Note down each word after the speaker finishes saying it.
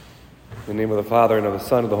In the name of the Father, and of the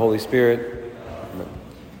Son, and of the Holy Spirit. Amen.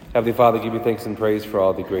 Heavenly Father, give you thanks and praise for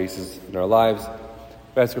all the graces in our lives.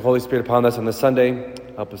 We ask your Holy Spirit upon us on this Sunday.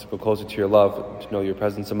 Help us to go closer to your love, to know your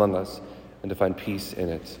presence among us, and to find peace in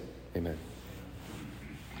it. Amen.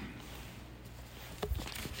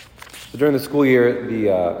 So during the school year,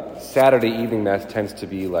 the Saturday evening Mass tends to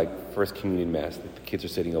be like First Communion Mass. The kids are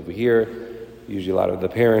sitting over here, usually a lot of the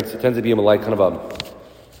parents. It tends to be like kind of a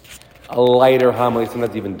lighter homily,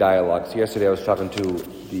 sometimes even dialogue. So yesterday I was talking to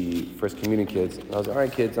the First Communion kids, and I was like, all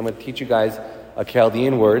right kids, I'm going to teach you guys a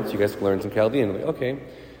Chaldean word, so you guys can learn some Chaldean. I'm like, okay.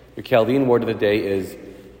 Your Chaldean word of the day is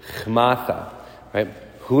chmatha, right?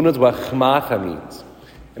 Who knows what chmatha means?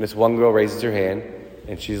 And this one girl raises her hand,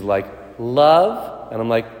 and she's like, love? And I'm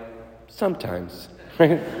like, sometimes,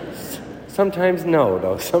 right? Sometimes no,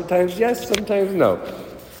 though. Sometimes yes, sometimes no.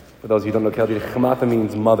 For those of you who don't know Chaldean, chmatha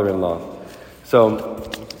means mother-in-law.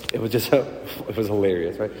 So it was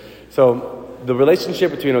hilarious, right? So the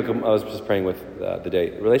relationship between, I was just praying with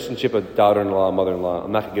the relationship of daughter-in-law, mother-in-law,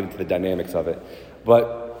 I'm not going to get into the dynamics of it,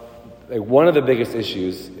 but like, one of the biggest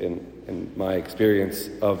issues in my experience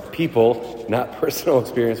of people, not personal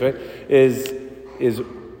experience, right, is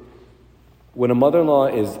when a mother-in-law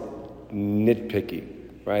is nitpicky,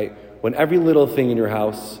 right? When every little thing in your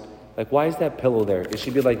house, like, why is that pillow there? It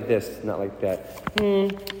should be like this, not like that.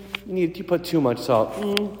 You put too much salt.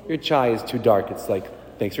 Your chai is too dark. It's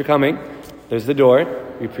like, thanks for coming. There's the door.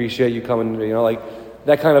 We appreciate you coming. Like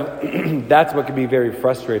that kind of, that's what can be very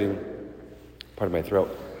frustrating. Pardon my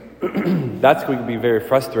throat. That's what can be very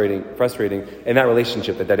frustrating in that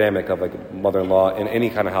relationship, the dynamic of like mother-in-law in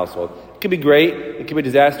any kind of household. It could be great. It could be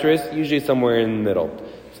disastrous. Usually somewhere in the middle.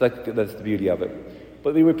 So that's the beauty of it.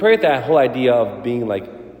 But we would pray at that whole idea of being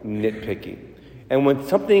like nitpicky. And when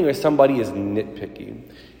something or somebody is nitpicky,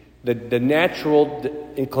 the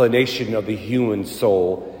natural inclination of the human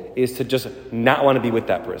soul is to just not want to be with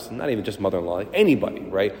that person, not even just mother-in-law, like anybody,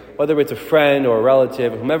 right? Whether it's a friend or a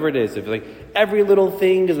relative, whomever it is, if like every little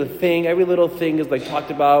thing is a thing, every little thing is like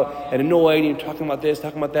talked about and annoyed, and you're talking about this,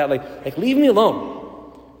 talking about that, like leave me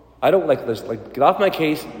alone. I don't like this, like get off my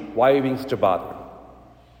case, why are you being such a bother?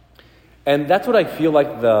 And that's what I feel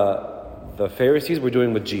like the Pharisees were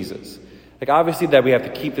doing with Jesus. Like, obviously that we have to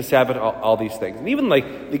keep the Sabbath, all these things. And even like,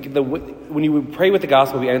 when you pray with the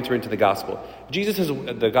gospel, we enter into the gospel.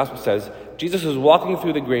 The gospel says, Jesus was walking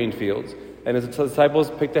through the grain fields, and his disciples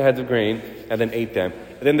picked the heads of grain and then ate them.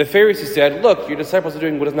 And then the Pharisees said, look, your disciples are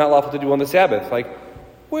doing what is not lawful to do on the Sabbath. Like,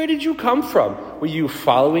 where did you come from? Were you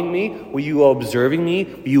following me? Were you observing me?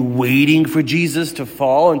 Were you waiting for Jesus to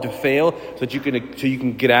fall and to fail so you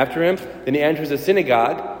can get after him? Then he enters the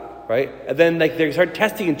synagogue. Right? And then they start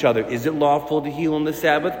testing each other. Is it lawful to heal on the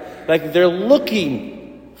Sabbath? Like they're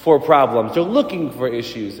looking for problems. They're looking for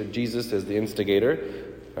issues. And Jesus is the instigator,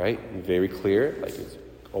 right? Very clear. Like it's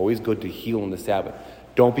always good to heal on the Sabbath.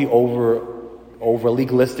 Don't be over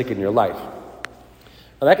legalistic in your life.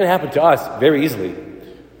 Now that can happen to us very easily,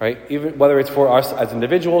 right? Even whether it's for us as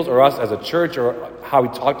individuals or us as a church or how we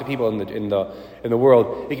talk to people in the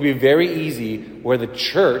world, it can be very easy where the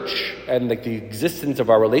church and like the existence of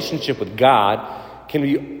our relationship with God can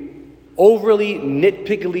be overly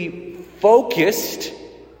nitpickily focused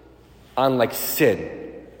on like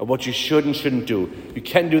sin, of what you should and shouldn't do. You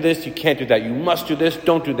can't do this, you can't do that. You must do this,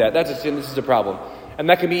 don't do that. That's a sin, this is a problem. And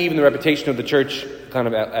that can be even the reputation of the church kind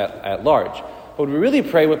of at large. But we really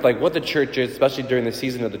pray with like what the church is, especially during the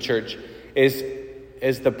season of the church, is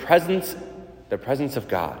the presence of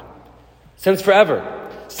God. Since forever,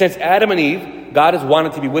 since Adam and Eve, God has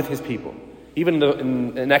wanted to be with his people. Even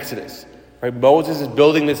in Exodus, right? Moses is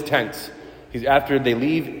building this tent. After they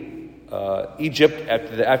leave Egypt,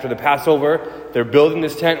 after the Passover, they're building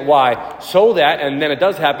this tent. Why? So that, and then it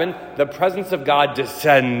does happen, the presence of God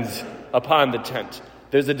descends upon the tent.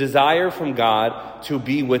 There's a desire from God to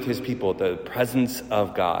be with his people, the presence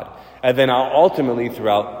of God. And then ultimately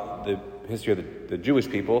throughout the history of the Jewish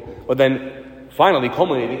people, but then finally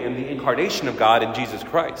culminating in the incarnation of God in Jesus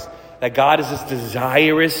Christ. That God is just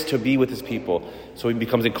desirous to be with his people. So he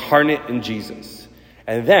becomes incarnate in Jesus.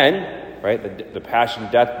 And then, right, the passion,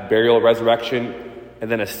 death, burial, resurrection, and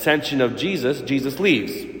then ascension of Jesus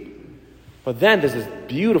leaves. But then there's this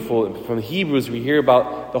beautiful, from Hebrews we hear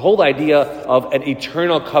about the whole idea of an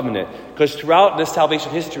eternal covenant. Because throughout this salvation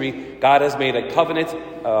history, God has made a covenant,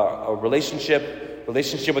 a relationship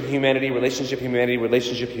with humanity, relationship,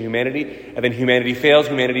 humanity, and then humanity fails.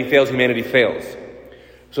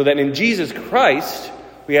 So that in Jesus Christ,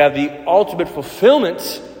 we have the ultimate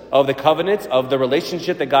fulfillment of the covenant, of the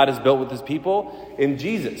relationship that God has built with his people in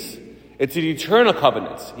Jesus. It's an eternal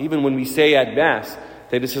covenant. Even when we say at Mass,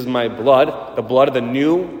 say, this is my blood, the blood of the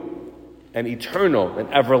new an eternal, an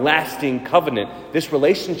everlasting covenant, this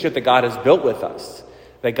relationship that God has built with us.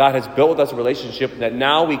 That God has built with us a relationship that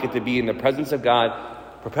now we get to be in the presence of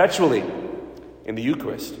God perpetually in the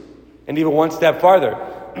Eucharist. And even one step farther,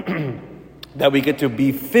 that we get to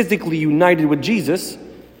be physically united with Jesus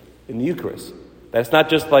in the Eucharist. That's not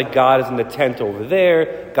just like God is in the tent over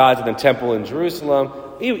there, God's in the temple in Jerusalem,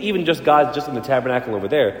 even just God's just in the tabernacle over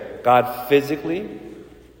there. God physically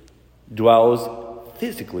dwells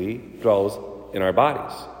in our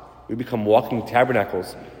bodies. We become walking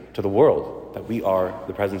tabernacles to the world, that we are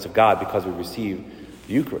the presence of God because we receive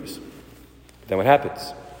the Eucharist. But then what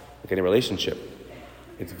happens? Like any relationship,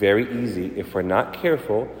 it's very easy, if we're not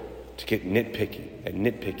careful, to get nitpicky and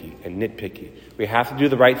nitpicky and nitpicky. We have to do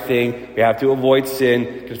the right thing. We have to avoid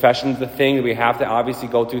sin. Confession is the thing that we have to obviously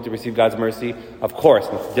go to receive God's mercy. Of course,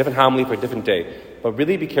 it's a different homily for a different day. But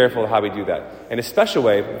really be careful how we do that. In a special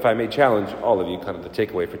way, if I may challenge all of you, kind of the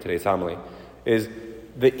takeaway for today's homily, is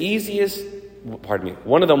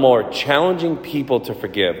one of the more challenging people to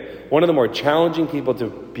forgive, one of the more challenging people to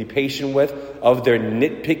be patient with, of their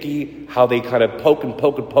nitpicky, how they kind of poke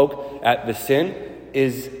at the sin,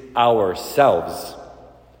 is ourselves.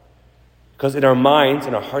 Because in our minds,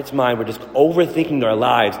 in our heart's mind, we're just overthinking our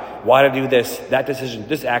lives. Why did I do this, that decision,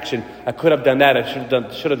 this action? I could have done that.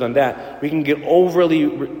 I should have done that. We can get overly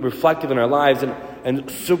reflective in our lives and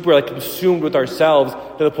super consumed with ourselves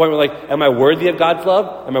to the point where am I worthy of God's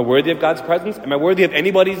love? Am I worthy of God's presence? Am I worthy of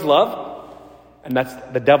anybody's love? And that's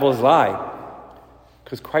the devil's lie.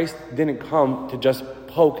 Because Christ didn't come to just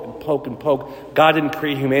poke and poke. God didn't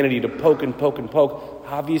create humanity to poke and poke.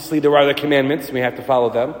 Obviously, there are the commandments. And we have to follow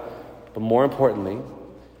them. But more importantly,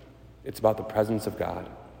 it's about the presence of God.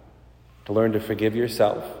 To learn to forgive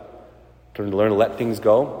yourself. To learn to let things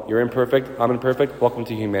go. You're imperfect. I'm imperfect. Welcome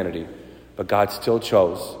to humanity. But God still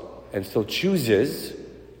chose and still chooses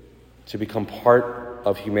to become part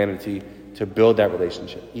of humanity, to build that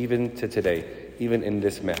relationship. Even to today, even in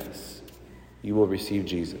this Mass, you will receive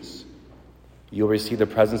Jesus. You'll receive the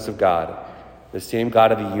presence of God, the same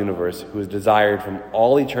God of the universe who is desired from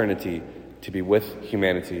all eternity to be with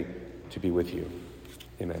humanity, to be with you.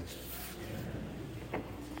 Amen.